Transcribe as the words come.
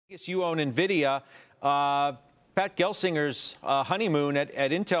Guess you own Nvidia. Pat Gelsinger's honeymoon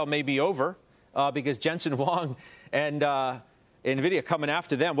at Intel may be over because Jensen Huang and Nvidia coming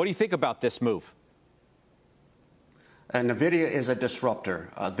after them. What do you think about this move? Nvidia is a disruptor.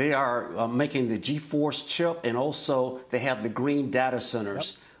 They are making the GeForce chip, and also they have the green data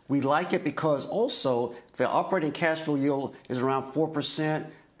centers. Yep. We like it because also the operating cash flow yield is around 4%,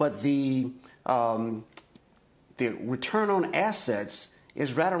 but the return on assets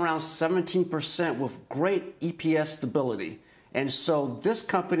is right around 17% with great EPS stability. And so this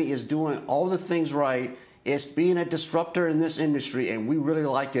company is doing all the things right. It's being a disruptor in this industry, and we really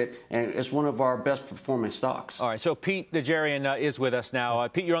like it, and it's one of our best performing stocks. All right, so Pete Najarian is with us now.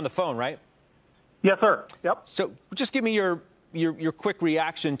 Pete, you're on the phone, right? Yes, sir. Yep. So just give me your quick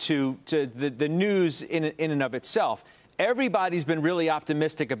reaction to the news in and of itself. Everybody's been really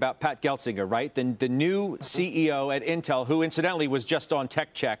optimistic about Pat Gelsinger, right? The new CEO at Intel, who incidentally was just on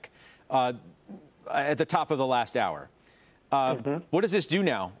Tech Check at the top of the last hour. What does this do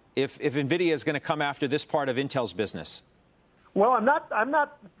now if Nvidia is going to come after this part of Intel's business? Well, I'm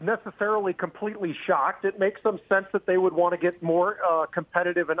not necessarily completely shocked. It makes some sense that they would want to get more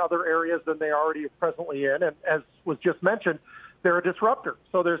competitive in other areas than they already are presently in. And as was just mentioned, they're a disruptor.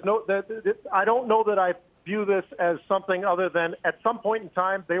 So there's I don't know that I view this as something other than at some point in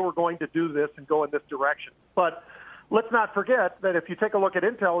time they were going to do this and go in this direction. But let's not forget that if you take a look at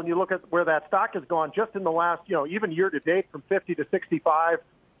Intel and you look at where that stock has gone just in the last, even year to date from 50 to 65,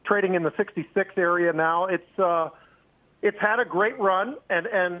 trading in the 66 area now, it's had a great run, and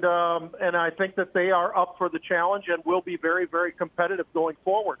I think that they are up for the challenge and will be very, very competitive going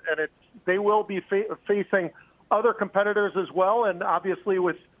forward. And they will be facing other competitors as well, and obviously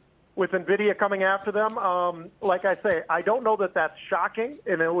with Nvidia coming after them, like I say, I don't know that that's shocking,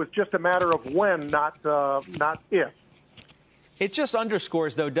 and it was just a matter of when, not if. It just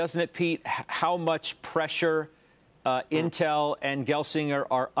underscores, though, doesn't it, Pete, how much pressure Intel and Gelsinger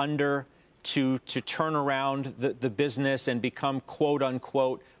are under to turn around the business and become, quote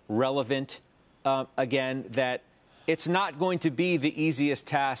unquote, relevant again, that it's not going to be the easiest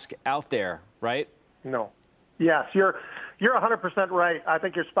task out there, right? No. Yes, you're 100% right. I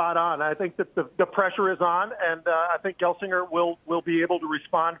think you're spot on. I think that the pressure is on, and I think Gelsinger will be able to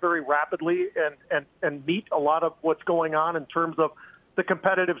respond very rapidly and meet a lot of what's going on in terms of the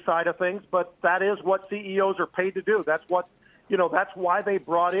competitive side of things. But that is what CEOs are paid to do. That's what that's why they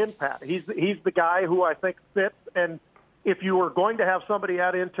brought in Pat. He's the guy who I think fits. And if you were going to have somebody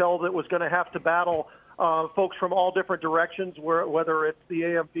at Intel that was going to have to battle folks from all different directions, whether it's the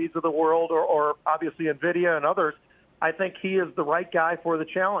AMDs of the world or obviously Nvidia and others, I think he is the right guy for the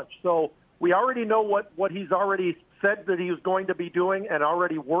challenge. So we already know what he's already said that he was going to be doing and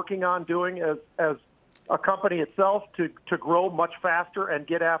already working on doing as a company itself to grow much faster and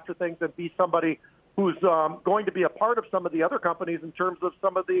get after things and be somebody who's going to be a part of some of the other companies in terms of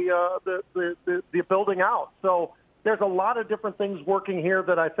some of the building out. So there's a lot of different things working here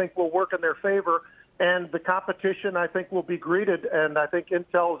that I think will work in their favor, and the competition I think will be greeted, and I think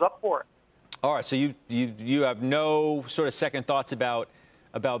Intel is up for it. All right, so you have no sort of second thoughts about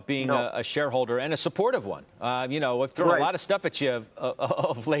being a shareholder and a supportive one. I've thrown a lot of stuff at you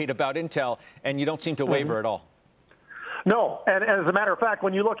of late about Intel, and you don't seem to waver at all. No, and as a matter of fact,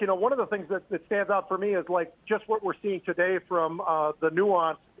 when you look, one of the things that stands out for me is like just what we're seeing today from the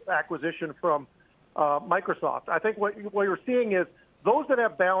Nuance acquisition from Microsoft. I think what you're seeing is those that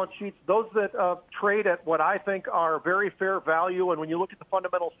have balance sheets, those that trade at what I think are very fair value, and when you look at the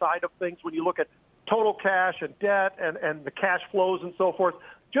fundamental side of things, when you look at total cash and debt and the cash flows and so forth,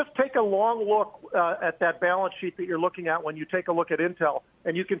 just take a long look at that balance sheet that you're looking at when you take a look at Intel,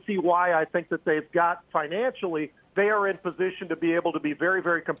 and you can see why I think that they've got financially, they are in position to be able to be very,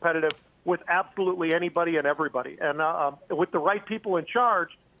 very competitive with absolutely anybody and everybody. And with the right people in charge,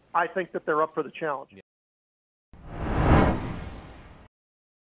 I think that they're up for the challenge.